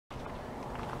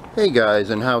Hey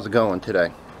guys, and how's it going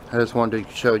today? I just wanted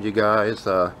to show you guys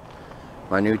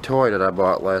my new toy that I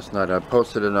bought last night. I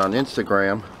posted it on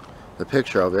Instagram, the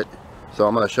picture of it. So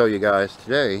I'm going to show you guys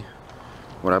today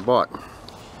what I bought.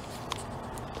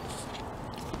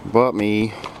 Bought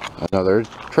me another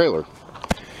trailer.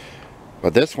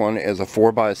 But this one is a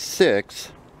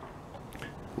 4x6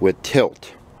 with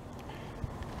tilt.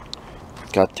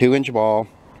 Got 2-inch ball.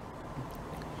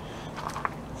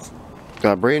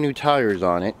 Got brand new tires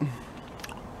on it.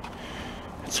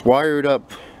 It's wired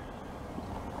up.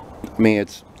 I mean,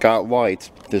 it's got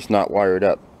lights, just not wired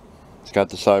up. It's got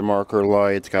the side marker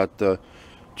light. It's got the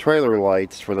trailer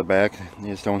lights for the back. They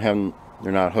just don't have.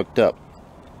 They're not hooked up.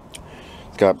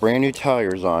 It's got brand new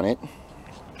tires on it.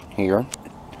 Here.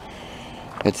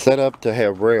 It's set up to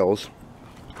have rails.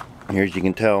 Here, as you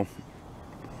can tell.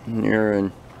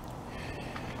 Here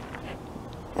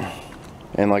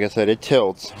and like I said, it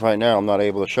tilts. Right now, I'm not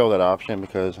able to show that option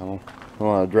because I don't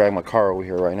want to drag my car over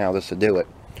here right now just to do it.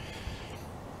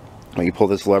 You pull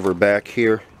this lever back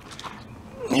here.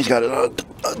 He's got a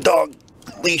dog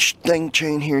leash thing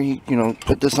chain here. You know,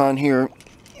 put this on here.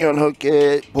 You unhook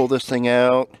it. Pull this thing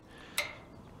out.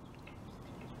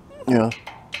 You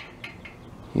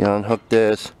unhook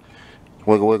this.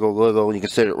 Wiggle, wiggle, wiggle. You can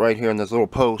set it right here on this little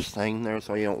post thing there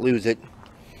so you don't lose it.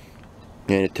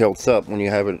 And it tilts up when you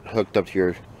have it hooked up to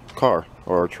your car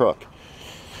or truck.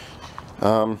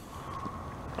 I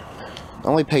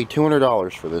only paid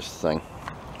 $200 for this thing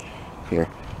here.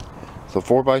 So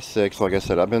 4x6, like I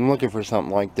said, I've been looking for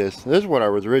something like this. This is what I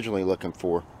was originally looking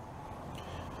for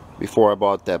before I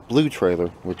bought that blue trailer,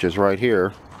 which is right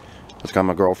here. It's got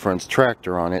my girlfriend's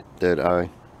tractor on it that I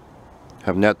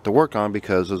have yet to work on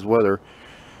because of weather.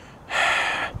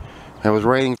 It was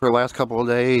raining for the last couple of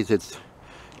days. It's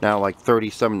now like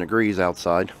 37 degrees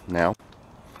outside now.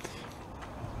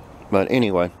 But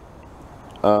anyway,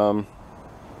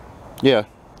 yeah,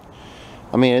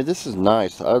 I mean, this is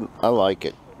nice. I like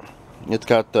it. It's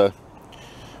got the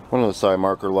one of the side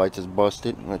marker lights is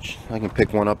busted, which I can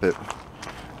pick one up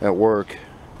at work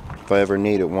if I ever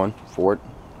needed one for it.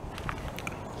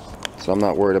 So I'm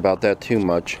not worried about that too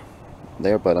much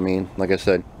there. But I mean, like I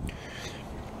said,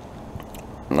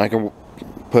 I can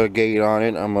put a gate on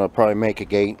it. I'm gonna probably make a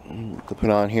gate to put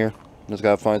on here. Just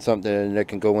gotta find something that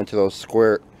can go into those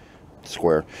square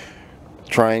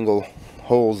triangle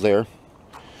holes there.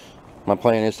 My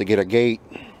plan is to get a gate,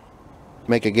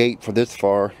 make a gate for this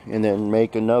far, and then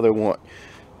make another one.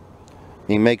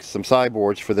 You make some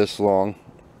sideboards for this long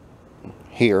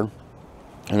here,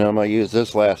 and I'm gonna use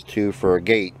this last two for a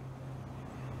gate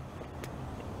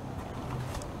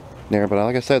there. But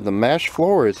like I said, the mesh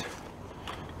floor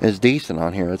is decent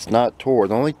on here. It's not tore.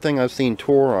 The only thing I've seen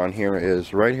tore on here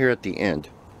is right here at the end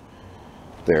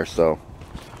there, so,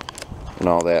 and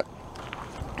all that.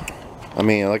 I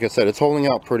mean, like I said, it's holding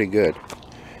out pretty good.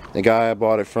 The guy I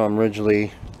bought it from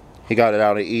originally, he got it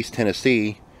out of East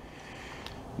Tennessee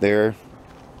there,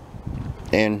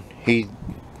 and he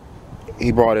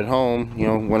brought it home, you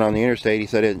know, went on the interstate. He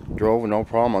said it drove no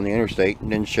problem on the interstate,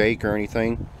 didn't shake or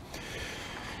anything.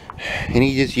 And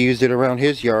he just used it around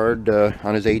his yard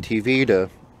on his ATV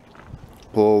to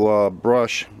pull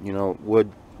brush, you know,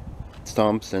 wood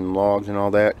stumps and logs and all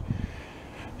that.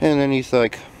 And then he's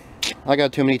like, I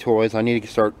got too many toys, I need to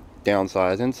start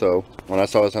downsizing. So when I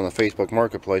saw this on the Facebook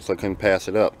Marketplace, I couldn't pass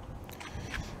it up.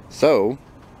 So,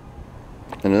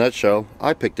 in a nutshell,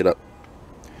 I picked it up.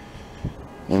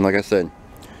 And like I said,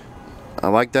 I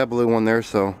like that blue one there,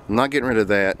 so I'm not getting rid of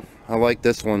that. I like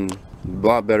this one a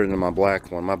lot better than my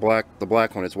black one. The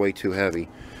black one is way too heavy.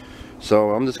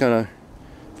 So I'm just gonna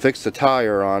fix the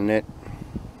tire on it.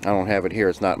 I don't have it here.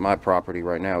 It's not my property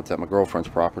right now. It's at my girlfriend's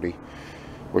property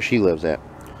where she lives at.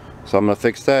 So I'm gonna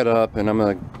fix that up, and I'm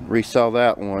gonna resell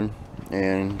that one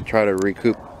and try to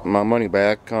recoup my money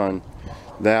back on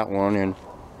that one and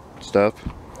stuff.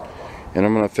 And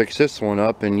I'm gonna fix this one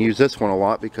up and use this one a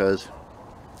lot because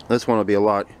this one will be a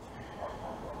lot.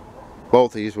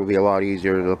 Both of these will be a lot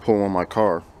easier to pull on my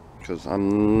car because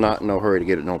I'm not in no hurry to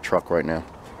get it in no truck right now.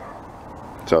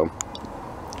 So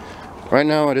right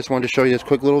now I just wanted to show you this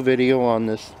quick little video on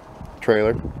this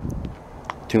trailer.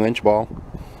 2-inch ball,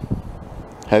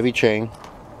 heavy chain,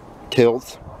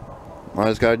 tilts. All I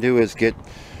just gotta do is get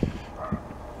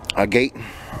a gate,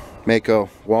 make a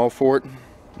wall for it,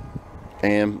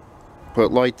 and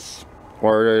put lights,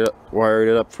 wire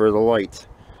it up for the lights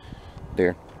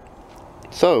there.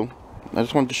 So I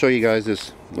just wanted to show you guys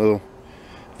this little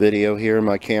video here.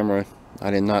 My camera, I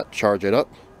did not charge it up,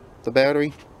 the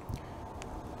battery,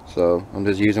 so I'm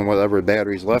just using whatever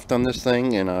battery's left on this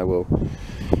thing, and I will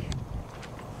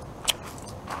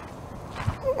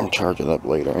I'll charge it up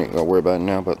later. I ain't gonna worry about it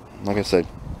now, but like I said,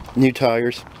 new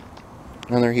tires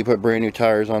on there. He put brand new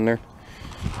tires on there.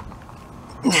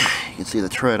 You can see the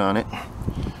tread on it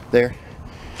there.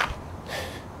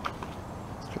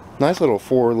 Nice little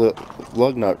 4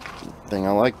 lug nut thing.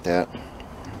 I like that.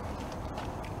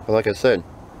 But like I said,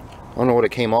 I don't know what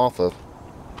it came off of,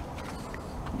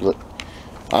 but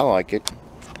I like it.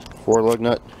 4 lug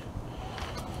nut,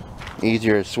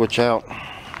 easier to switch out.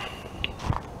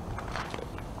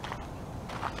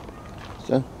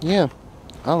 So yeah,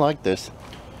 I like this.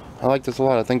 I like this a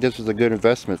lot. I think this is a good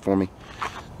investment for me.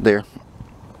 There.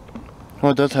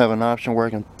 Well, it does have an option where I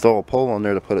can throw a pole on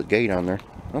there to put a gate on there.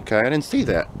 Okay, I didn't see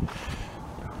that.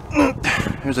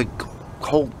 There's a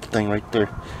cold thing right there.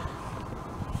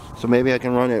 So maybe I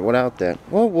can run it without that.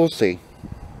 Well, we'll see.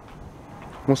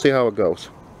 We'll see how it goes.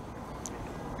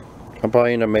 I'll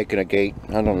probably end up making a gate.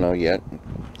 I don't know yet.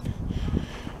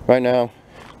 Right now,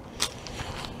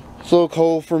 it's a little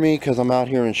cold for me because I'm out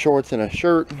here in shorts and a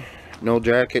shirt. No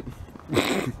jacket.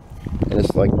 And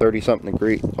it's like 30 something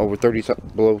degrees. Over 30 something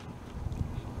below.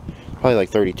 Probably like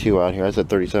 32 out here. I said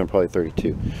 37, probably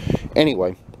 32.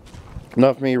 Anyway,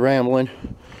 enough of me rambling.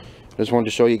 Just wanted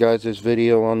to show you guys this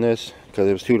video on this because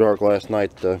it was too dark last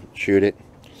night to shoot it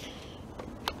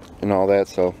and all that.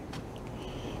 So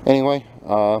anyway,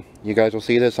 you guys will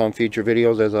see this on future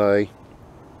videos as I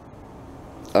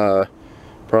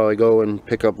probably go and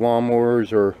pick up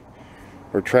lawnmowers or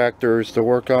tractors to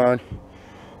work on.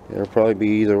 It'll probably be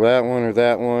either that one or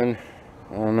that one.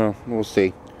 I don't know. We'll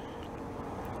see.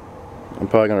 I'm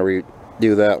probably going to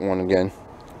redo that one again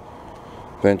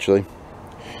eventually.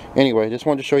 Anyway, just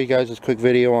wanted to show you guys this quick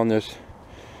video on this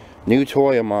new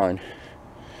toy of mine.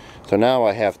 So now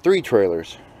I have 3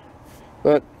 trailers,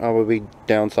 but I will be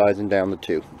downsizing down to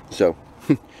 2. So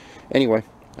anyway,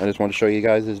 I just want to show you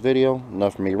guys this video.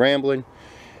 Enough of me rambling.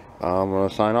 I'm going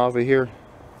to sign off of here.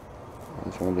 I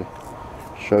just wanted to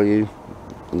show you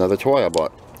another toy I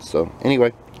bought. So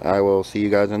anyway, I will see you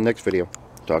guys in the next video.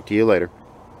 Talk to you later.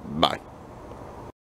 Bye.